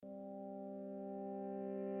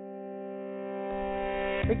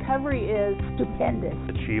Recovery is stupendous.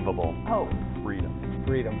 Achievable. Hope. Freedom.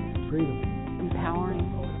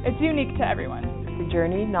 Empowering. It's unique to everyone. It's a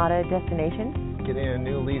journey, not a destination. Getting a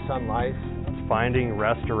new lease on life. It's finding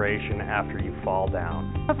restoration after you fall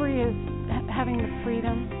down. Recovery is having the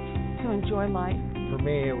freedom to enjoy life. For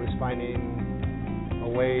me, it was finding a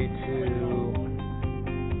way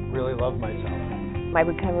to really love myself. My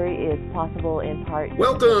recovery is possible in part.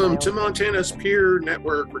 Welcome to Montana's Peer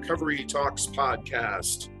Network Recovery Talks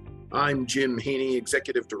podcast. I'm Jim Haney,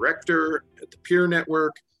 Executive Director at the Peer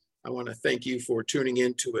Network. I want to thank you for tuning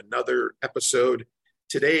in to another episode.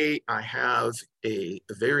 Today, I have a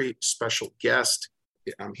very special guest.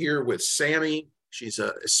 I'm here with Sammy. She's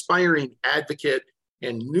an aspiring advocate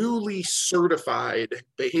and newly certified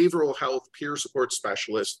behavioral health peer support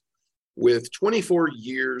specialist with 24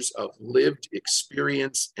 years of lived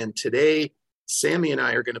experience. And today, Sammy and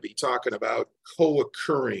I are going to be talking about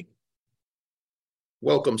co-occurring.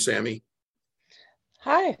 Welcome, Sammy.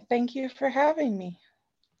 Hi, thank you for having me.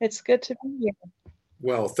 It's good to be here.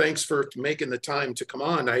 Well, thanks for making the time to come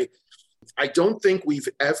on. I don't think we've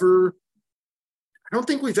ever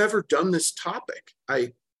done this topic.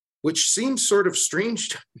 Which seems sort of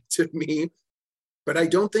strange to me, but I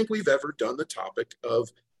don't think we've ever done the topic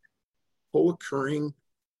of co-occurring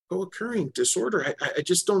disorder. I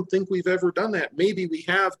just don't think we've ever done that. Maybe we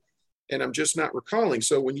have, and I'm just not recalling.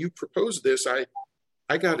 So when you proposed this, I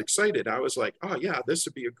got excited. I was like, oh yeah, this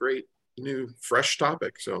would be a great new fresh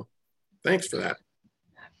topic. So thanks for that.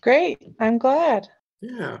 Great. I'm glad.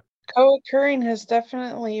 Yeah. Co-occurring has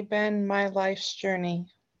definitely been my life's journey.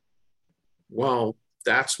 Well,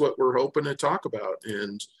 that's what we're hoping to talk about.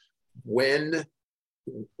 And when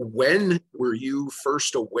were you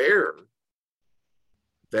first aware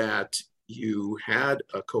that you had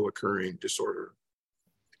a co-occurring disorder?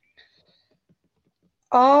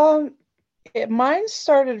 Mine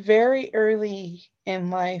started very early in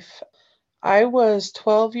life. I was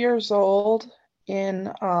 12 years old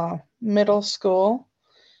in middle school,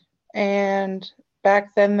 and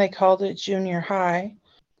back then they called it junior high.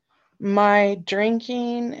 My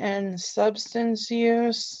drinking and substance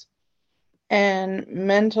use and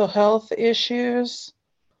mental health issues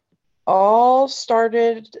all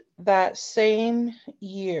started that same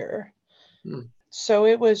year. So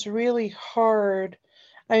it was really hard.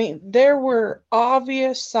 I mean, there were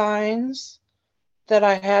obvious signs that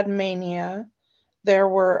I had mania. There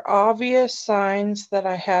were obvious signs that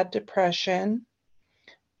I had depression.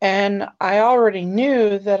 And I already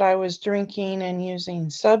knew that I was drinking and using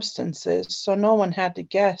substances, so no one had to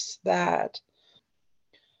guess that.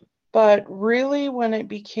 But really, when it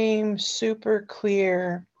became super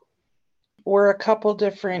clear, were a couple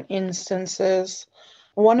different instances.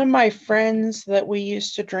 One of my friends that we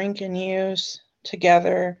used to drink and use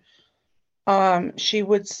together, she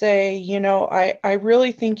would say, you know, I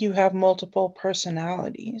really think you have multiple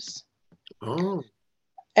personalities. Oh.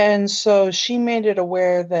 And so she made it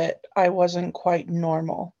aware that I wasn't quite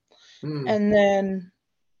normal. And then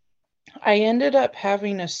I ended up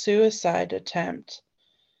having a suicide attempt.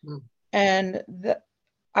 And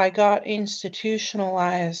I got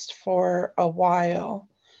institutionalized for a while.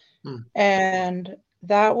 And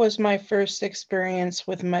that was my first experience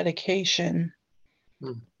with medication.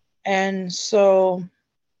 And so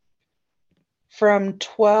from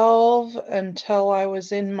 12 until I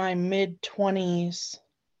was in my mid-20s,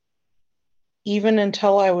 even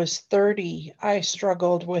until I was 30, I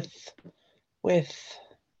struggled with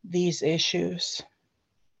these issues.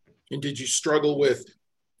 And did you struggle with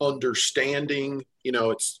understanding, you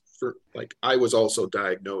know, it's for like, I was also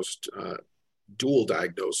diagnosed, dual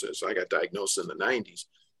diagnosis. I got diagnosed in the 90s.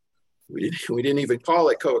 We didn't even call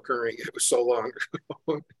it co-occurring. It was so long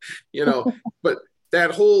ago, you know, but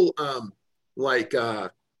that whole,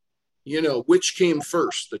 you know, which came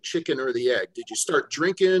first, the chicken or the egg? Did you start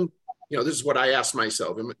drinking? You know, this is what I asked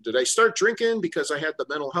myself. Did I start drinking because I had the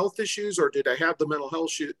mental health issues, or did I have the mental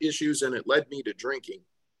health issues and it led me to drinking?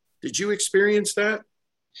 Did you experience that?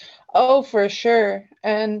 Oh, for sure.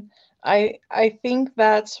 And I think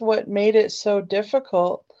that's what made it so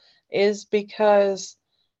difficult, is because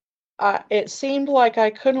it seemed like I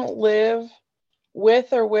couldn't live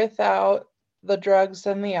with or without the drugs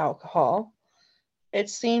and the alcohol. It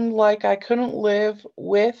seemed like I couldn't live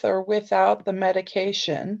with or without the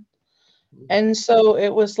medication. And so it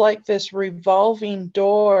was like this revolving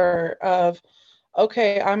door of,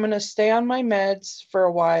 okay, I'm going to stay on my meds for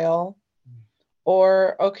a while,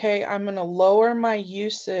 or, okay, I'm going to lower my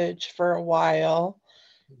usage for a while,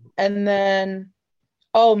 and then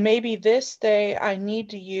oh, maybe this day I need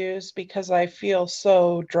to use because I feel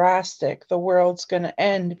so drastic. The world's going to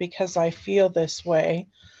end because I feel this way.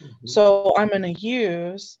 Mhm. So I'm going to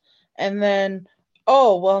use. And then,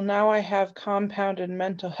 oh, well, now I have compounded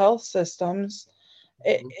mental health systems.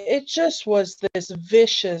 It just was this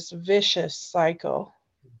vicious cycle.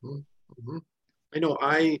 Mhm. Mhm. I know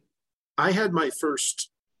I had my first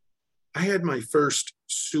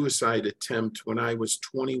suicide attempt when I was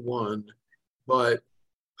 21, but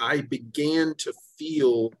I began to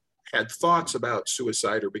had thoughts about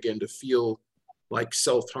suicide or began to feel like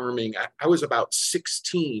self-harming. I was about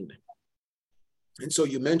 16. And so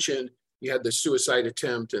you mentioned you had the suicide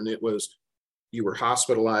attempt and you were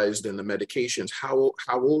hospitalized and the medications. How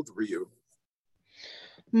old were you?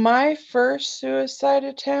 My first suicide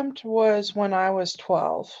attempt was when I was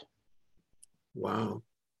 12. Wow.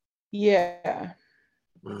 Yeah.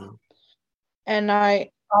 Wow. And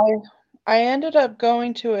I ended up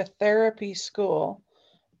going to a therapy school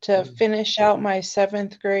to finish out my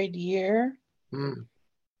 7th grade year. Mm.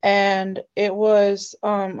 And it was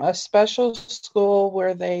a special school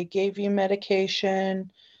where they gave you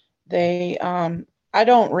medication. They I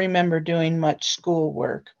don't remember doing much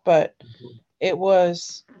schoolwork, but it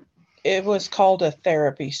was called a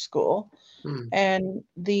therapy school. Mm. And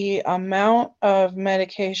the amount of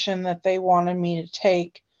medication that they wanted me to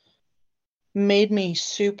take made me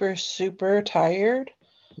super, super tired.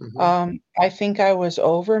 I think I was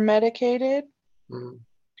over medicated.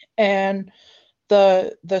 And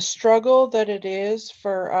the struggle that it is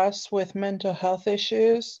for us with mental health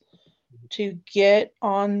issues to get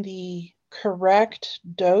on the correct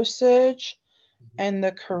dosage and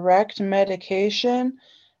the correct medication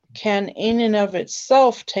can in and of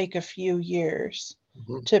itself take a few years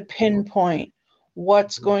to pinpoint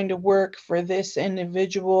what's going to work for this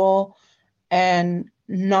individual and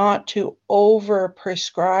not to over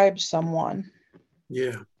prescribe someone.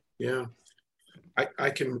 Yeah. I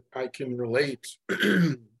can relate.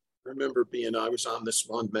 I remember I was on this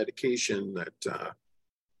one medication that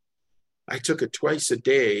I took it twice a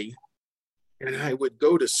day, and I would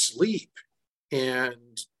go to sleep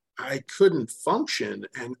and I couldn't function.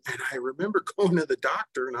 And I remember going to the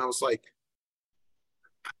doctor and I was like,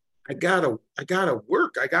 I gotta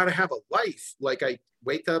work. I gotta have a life. Like I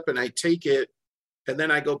wake up and I take it and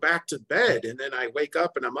then I go back to bed, and then I wake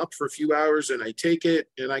up and I'm up for a few hours and I take it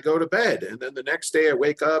and I go to bed. And then the next day I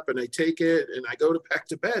wake up and I take it and I go back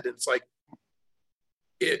to bed. And it's like,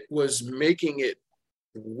 it was making it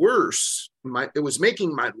worse. It was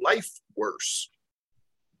making my life worse.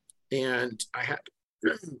 And I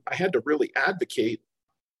had to really advocate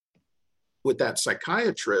with that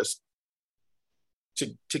psychiatrist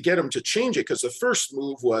to get him to change it, because the first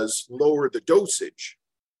move was lower the dosage,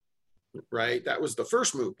 right? That was the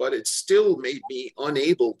first move, but it still made me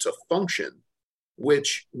unable to function,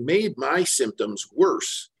 which made my symptoms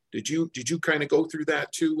worse. Did you kind of go through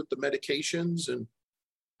that too with the medications? And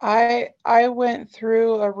I went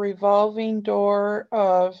through a revolving door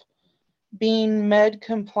of being med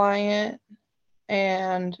compliant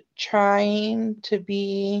and trying to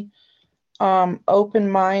be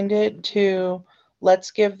open-minded to,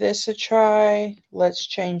 let's give this a try, let's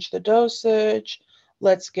change the dosage,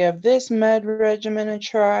 let's give this med regimen a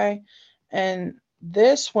try. And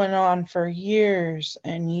this went on for years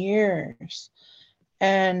and years.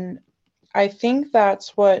 And I think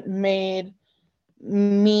that's what made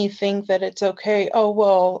me think that it's okay. Oh,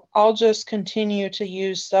 well, I'll just continue to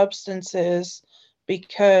use substances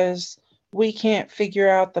because we can't figure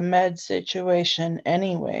out the med situation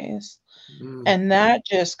anyways. And that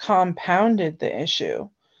just compounded the issue.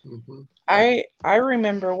 I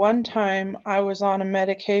remember one time I was on a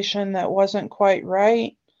medication that wasn't quite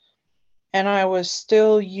right, and I was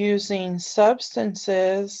still using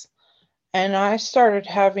substances, and I started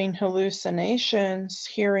having hallucinations,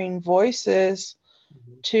 hearing voices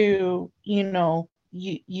to, you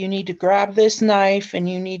need to grab this knife and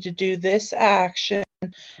you need to do this action.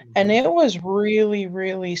 And it was really,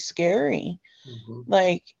 really scary.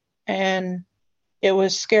 And it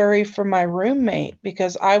was scary for my roommate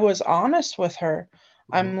because I was honest with her.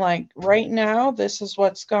 I'm like, right now, this is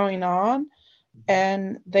what's going on.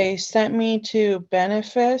 And they sent me to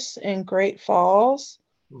Benefice in Great Falls.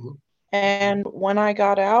 And when I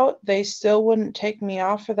got out, they still wouldn't take me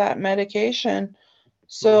off of that medication.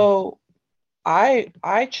 So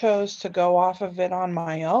I chose to go off of it on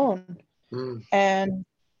my own. And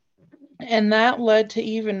that led to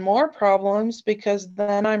even more problems because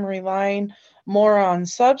then I'm relying more on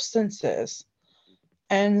substances.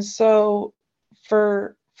 And so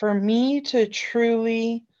for me to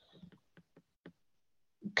truly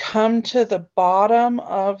come to the bottom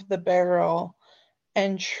of the barrel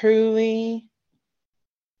and truly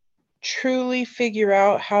figure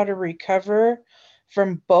out how to recover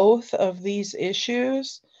from both of these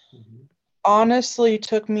issues honestly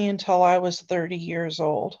took me until I was 30 years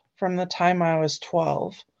old, from the time I was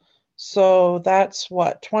 12. So that's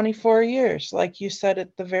 24 years, like you said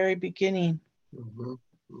at the very beginning.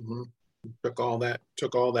 Took all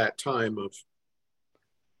that time of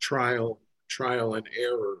trial and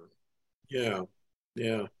error. Yeah.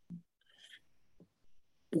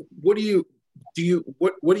 What do you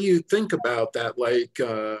think about that? Like,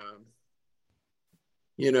 I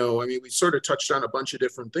mean, we sort of touched on a bunch of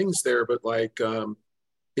different things there, but like,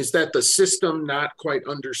 is that the system not quite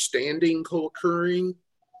understanding co-occurring?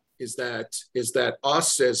 Is that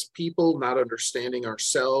us as people not understanding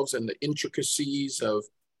ourselves and the intricacies of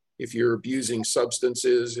if you're abusing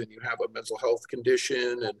substances and you have a mental health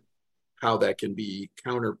condition and how that can be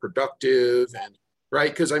counterproductive, and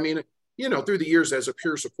right? Because I mean, through the years as a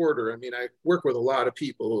peer supporter, I mean, I work with a lot of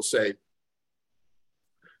people who say,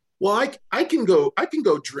 well, I can go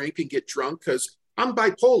drink and get drunk because I'm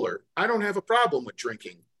bipolar. I don't have a problem with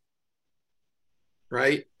drinking.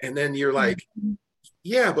 Right. And then you're like,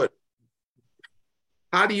 yeah, but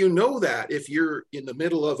how do you know that if you're in the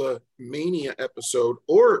middle of a mania episode,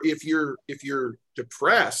 or if you're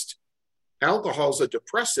depressed? Alcohol's a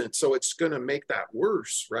depressant, so it's going to make that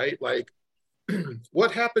worse, right? Like,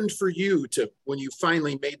 what happened for you when you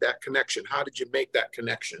finally made that connection? How did you make that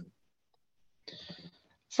connection?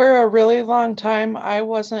 For a really long time, I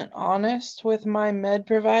wasn't honest with my med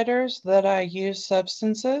providers that I use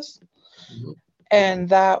substances. And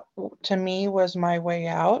that, to me, was my way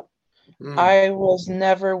out. I was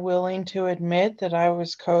never willing to admit that I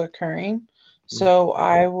was co-occurring. So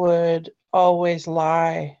I would always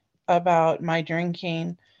lie about my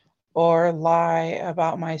drinking or lie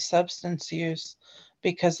about my substance use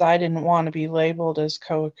because I didn't want to be labeled as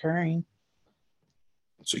co-occurring.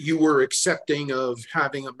 So you were accepting of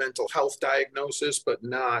having a mental health diagnosis, but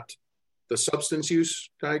not the substance use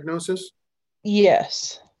diagnosis?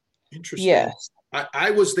 Yes. Interesting. Yes.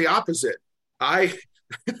 I was the opposite. I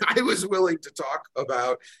was willing to talk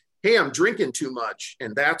about, hey, I'm drinking too much,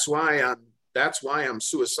 and that's why I'm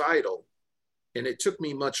suicidal. And it took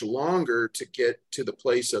me much longer to get to the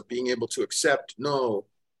place of being able to accept, no,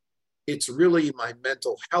 it's really my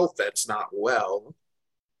mental health that's not well,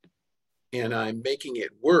 and I'm making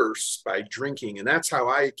it worse by drinking. And that's how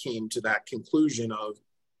I came to that conclusion of,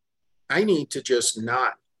 I need to just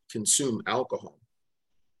not consume alcohol,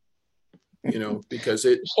 because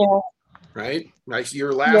it, right?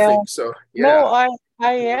 You're laughing. Yeah. So yeah. No,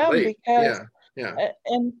 I am, because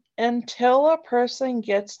and until a person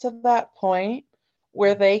gets to that point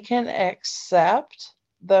where they can accept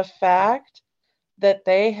the fact that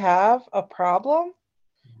they have a problem,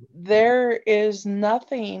 there is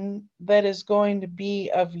nothing that is going to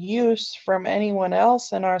be of use from anyone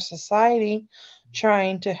else in our society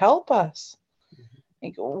trying to help us.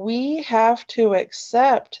 Like, we have to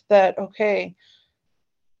accept that, okay,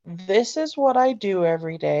 this is what I do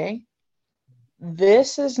every day.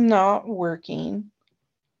 This is not working.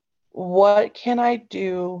 What can I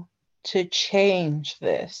do to change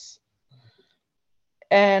this?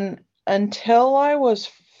 And until I was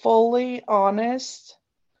fully honest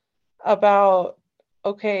about,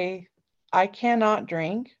 okay, I cannot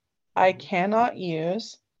drink, I cannot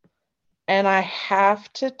use, and I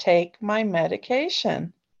have to take my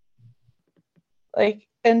medication. Like,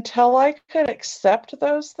 until I could accept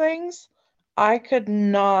those things, I could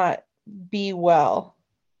not be well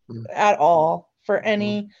at all for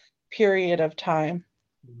any period of time.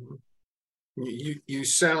 You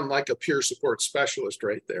sound like a peer support specialist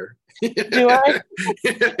right there. Do I?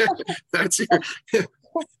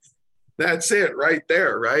 That's it right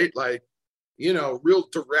there, right? Like, real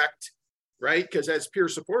direct, right? Because as peer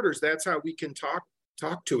supporters, that's how we can talk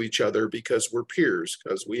to each other, because we're peers,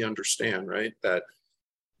 because we understand, right? That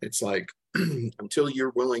it's like, until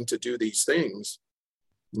you're willing to do these things,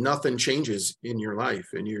 nothing changes in your life,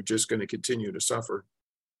 and you're just going to continue to suffer.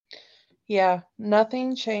 Yeah,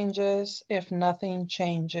 nothing changes if nothing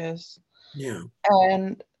changes. Yeah.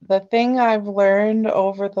 And the thing I've learned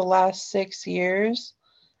over the last 6 years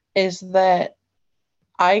is that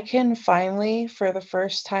I can finally, for the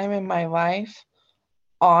first time in my life,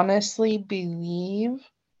 honestly believe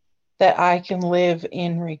that I can live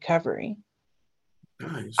in recovery.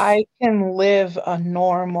 Nice. I can live a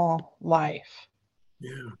normal life.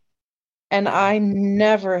 Yeah. And I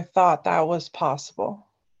never thought that was possible.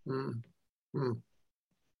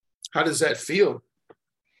 How does that feel?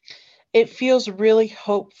 It feels really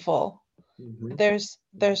hopeful. Mm-hmm.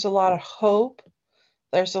 there's a lot of hope.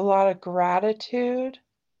 There's a lot of gratitude.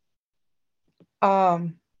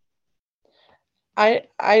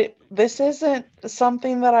 This isn't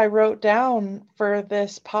something that I wrote down for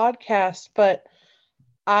this podcast, but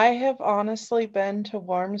I have honestly been to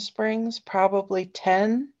Warm Springs probably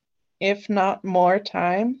 10, if not more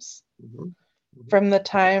times, from the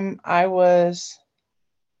time I was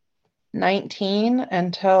 19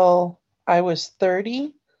 until I was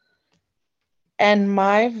 30. And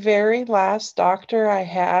my very last doctor I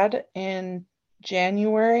had in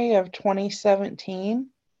January of 2017,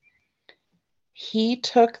 he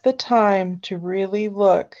took the time to really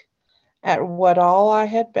look at what all I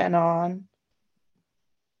had been on,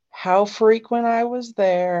 how frequent I was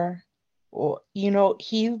there. You know,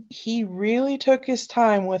 he really took his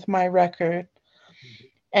time with my record,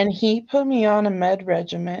 and he put me on a med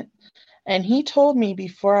regimen. And he told me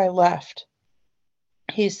before I left,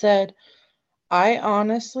 he said, I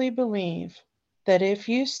honestly believe that if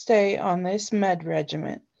you stay on this med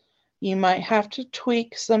regimen, you might have to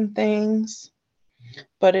tweak some things,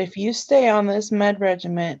 but if you stay on this med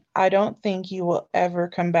regimen, I don't think you will ever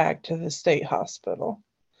come back to the state hospital.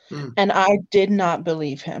 And I did not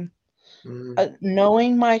believe him.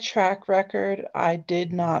 Knowing my track record, I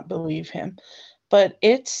did not believe him. But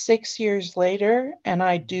it's 6 years later, and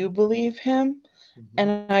I do believe him.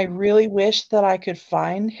 And I really wish that I could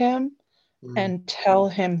find him and tell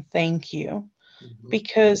him thank you.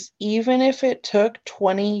 Because even if it took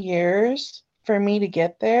 20 years for me to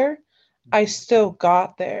get there, I still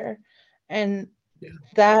got there. And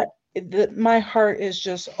my heart is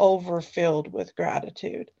just overfilled with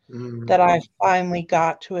gratitude that I finally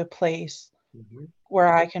got to a place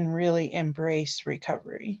where I can really embrace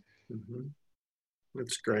recovery.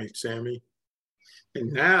 That's great, Sammy.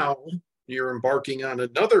 And now you're embarking on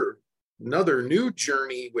another new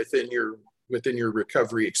journey within your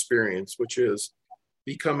recovery experience, which is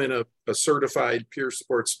becoming a certified peer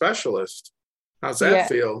support specialist. How's that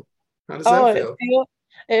feel? How does that feel?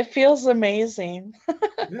 It feels amazing.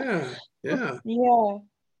 Yeah.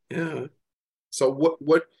 So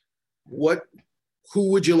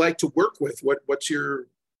who would you like to work with? What's your,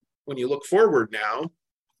 when you look forward now,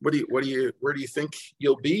 where do you think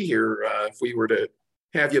you'll be here if we were to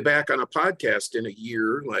have you back on a podcast in a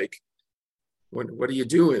year? Like, what are you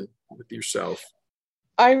doing with yourself?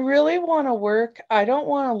 I really want to work. I don't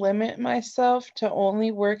want to limit myself to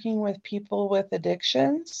only working with people with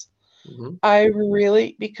addictions.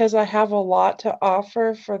 Because I have a lot to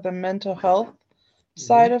offer for the mental health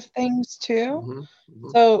side of things too.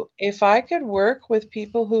 So if I could work with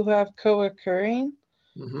people who have co-occurring,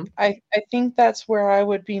 I think that's where I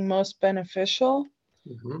would be most beneficial.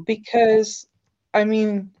 Because, I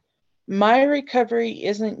mean, my recovery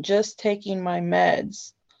isn't just taking my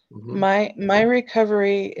meds. My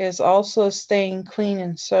recovery is also staying clean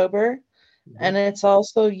and sober, and it's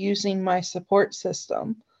also using my support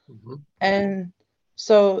system. And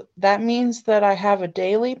so that means that I have a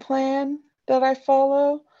daily plan that I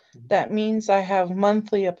follow. That means I have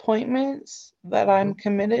monthly appointments that I'm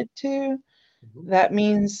committed to. That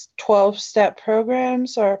means 12-step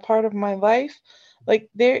programs are a part of my life. Like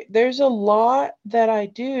there's a lot that I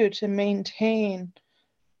do to maintain.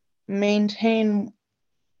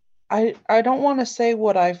 I don't want to say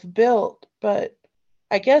what I've built, but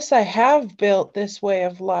I guess I have built this way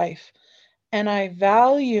of life. And I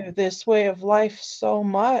value this way of life so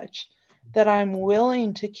much that I'm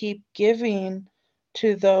willing to keep giving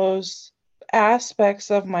to those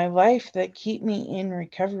aspects of my life that keep me in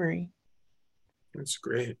recovery. That's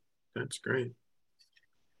great. That's great.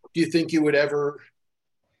 Do you think you would ever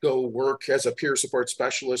go work as a peer support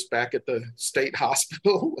specialist back at the state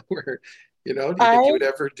hospital? Where, do you think you would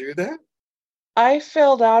ever do that? I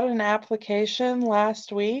filled out an application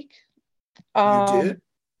last week. You did?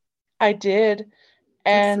 I did.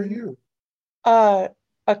 And good for you.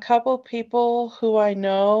 A couple people who I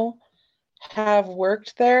know have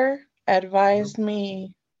worked there advised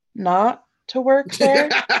me not to work there.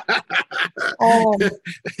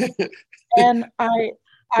 And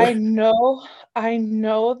I know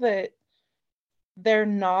that they're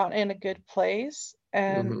not in a good place.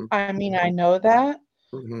 And I mean, I know that,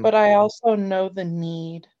 but I also know the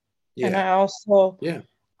need. And I also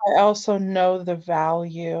know the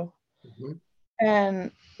value.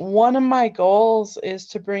 And one of my goals is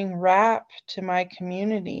to bring RAP to my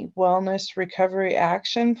community, Wellness Recovery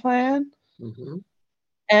Action Plan.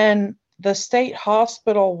 And the state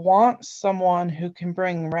hospital wants someone who can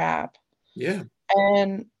bring RAP.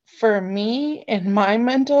 And for me, in my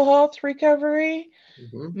mental health recovery,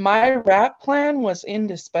 my RAP plan was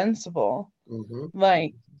indispensable.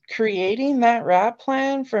 Like, creating that RAP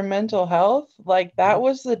plan for mental health, like that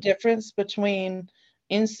was the difference between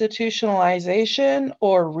institutionalization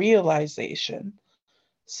or realization.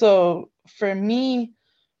 So for me,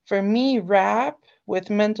 RAP with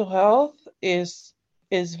mental health is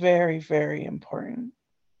very, very important.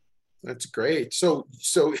 That's great. So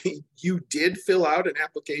you did fill out an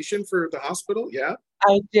application for the hospital? Yeah.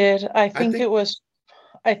 I did. I think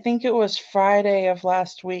think it was Friday of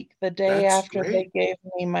last week, the day That's after they great. gave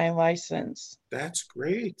me my license. That's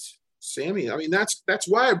great, Sammy. I mean, that's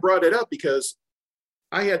why I brought it up, because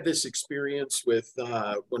I had this experience with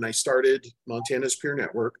when I started Montana's Peer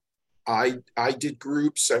Network. I did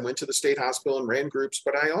groups. I went to the state hospital and ran groups,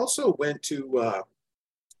 but I also went to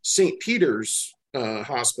St. Peter's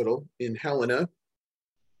Hospital in Helena,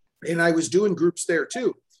 and I was doing groups there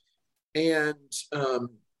too. And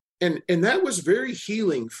that was very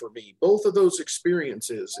healing for me. Both of those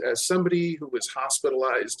experiences, as somebody who was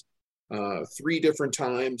hospitalized 3 different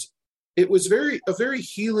times, it was a very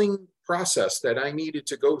healing process that I needed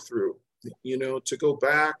to go through, to go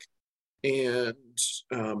back and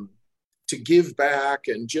to give back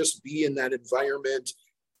and just be in that environment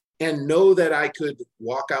and know that I could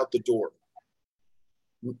walk out the door,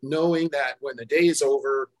 knowing that when the day is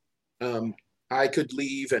over, I could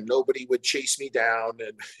leave and nobody would chase me down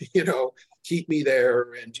and, keep me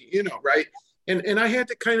there and, right. And I had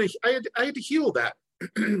to I had to heal that.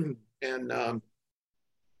 And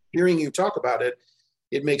hearing you talk about it,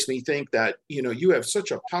 it makes me think that, you have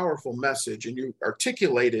such a powerful message and you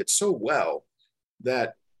articulate it so well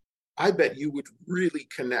that I bet you would really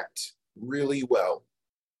connect really well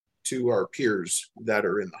to our peers that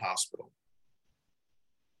are in the hospital.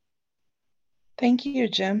 Thank you,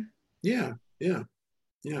 Jim. Yeah.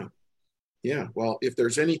 Well, if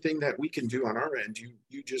there's anything that we can do on our end,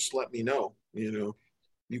 you just let me know. You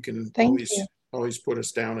can always put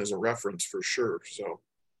us down as a reference for sure. So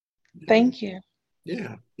thank you.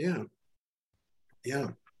 Yeah.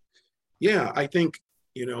 I think,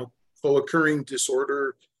 co-occurring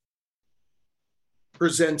disorder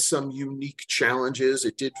presents some unique challenges.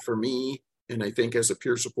 It did for me, and I think as a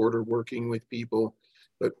peer supporter working with people,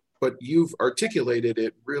 but you've articulated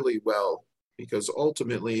it really well, because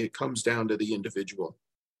ultimately it comes down to the individual.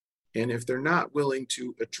 And if they're not willing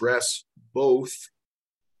to address both,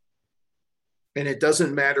 and it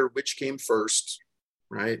doesn't matter which came first,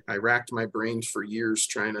 right? I racked my brains for years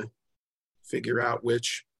trying to figure out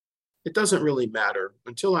which. It doesn't really matter.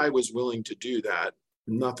 Until I was willing to do that,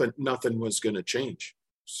 nothing was going to change.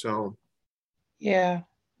 So yeah,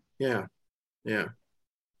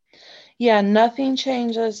 nothing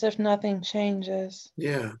changes if nothing changes.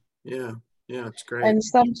 Yeah, it's great. And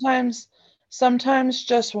sometimes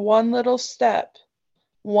just one little step,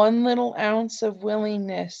 one little ounce of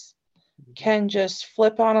willingness can just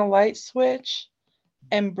flip on a light switch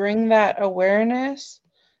and bring that awareness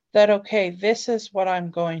that, okay, this is what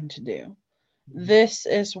I'm going to do. This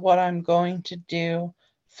is what I'm going to do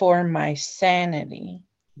for my sanity.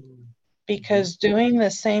 Because doing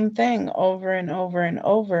the same thing over and over and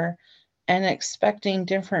over and expecting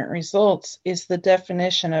different results is the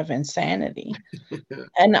definition of insanity.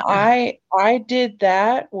 And I did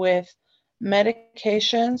that with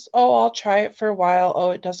medications. Oh, I'll try it for a while.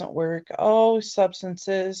 Oh, it doesn't work. Oh,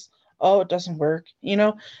 substances. Oh, it doesn't work.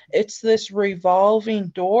 It's this revolving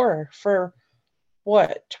door for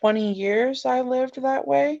 20 years I lived that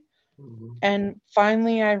way. And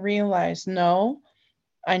finally I realized, no,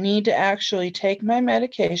 I need to actually take my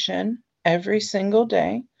medication every single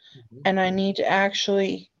day, and I need to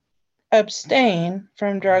actually abstain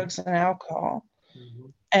from drugs and alcohol.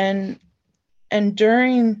 And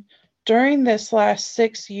during this last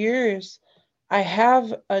 6 years, I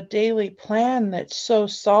have a daily plan that's so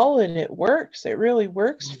solid. It works. It really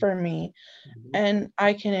works for me. And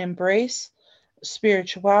I can embrace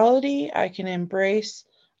spirituality. I can embrace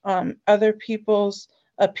other people's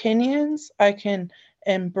opinions. I can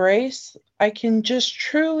just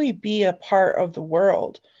truly be a part of the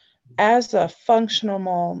world as a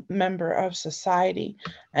functional member of society.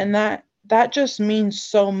 And that just means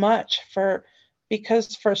so much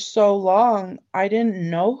because for so long I didn't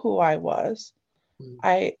know who I was.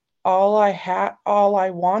 All I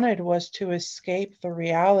wanted was to escape the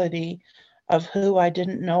reality of who I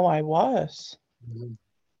didn't know I was.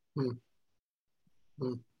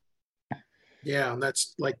 Yeah, and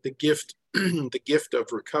that's like the gift the gift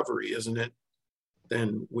of recovery, isn't it?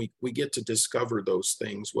 Then we get to discover those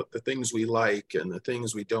things, what the things we like and the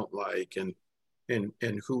things we don't like, and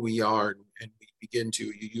who we are, and we begin to,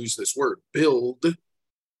 you use this word, build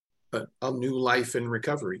a new life in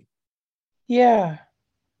recovery. Yeah.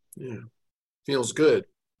 Feels good.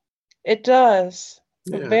 It does.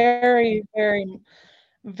 Yeah. Very, very,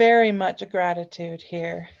 very much gratitude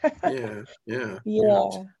here. Yeah. Yeah.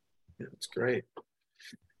 It's great.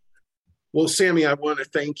 Well, Sammy, I want to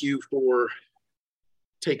thank you for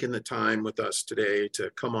taking the time with us today to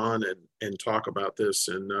come on and talk about this.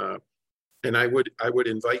 And I would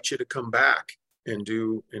invite you to come back and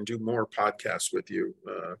do more podcasts with you.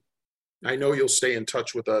 I know you'll stay in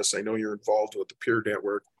touch with us. I know you're involved with the Peer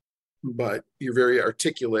Network, but you're very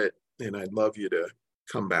articulate, and I'd love you to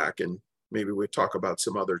come back and maybe we talk about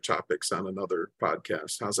some other topics on another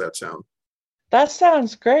podcast. How's that sound? That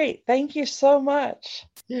sounds great. Thank you so much.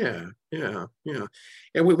 Yeah.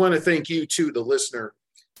 And we want to thank you too, the listener.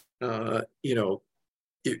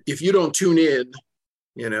 If you don't tune in,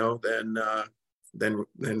 then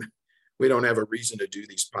we don't have a reason to do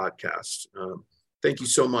these podcasts. Thank you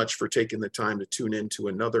so much for taking the time to tune in to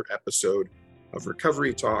another episode of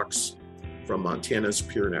Recovery Talks from Montana's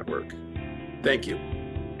Peer Network. Thank you.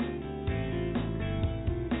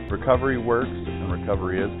 Recovery works and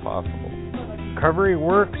recovery is possible. Recovery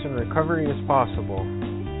works and recovery is possible.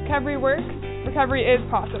 Recovery works, recovery is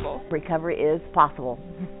possible. Recovery is possible.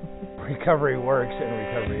 Recovery works and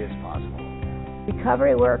recovery is possible.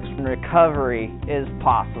 Recovery works. And recovery is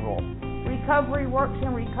possible. Recovery works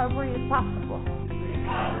and recovery is possible.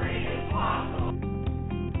 Recovery is possible.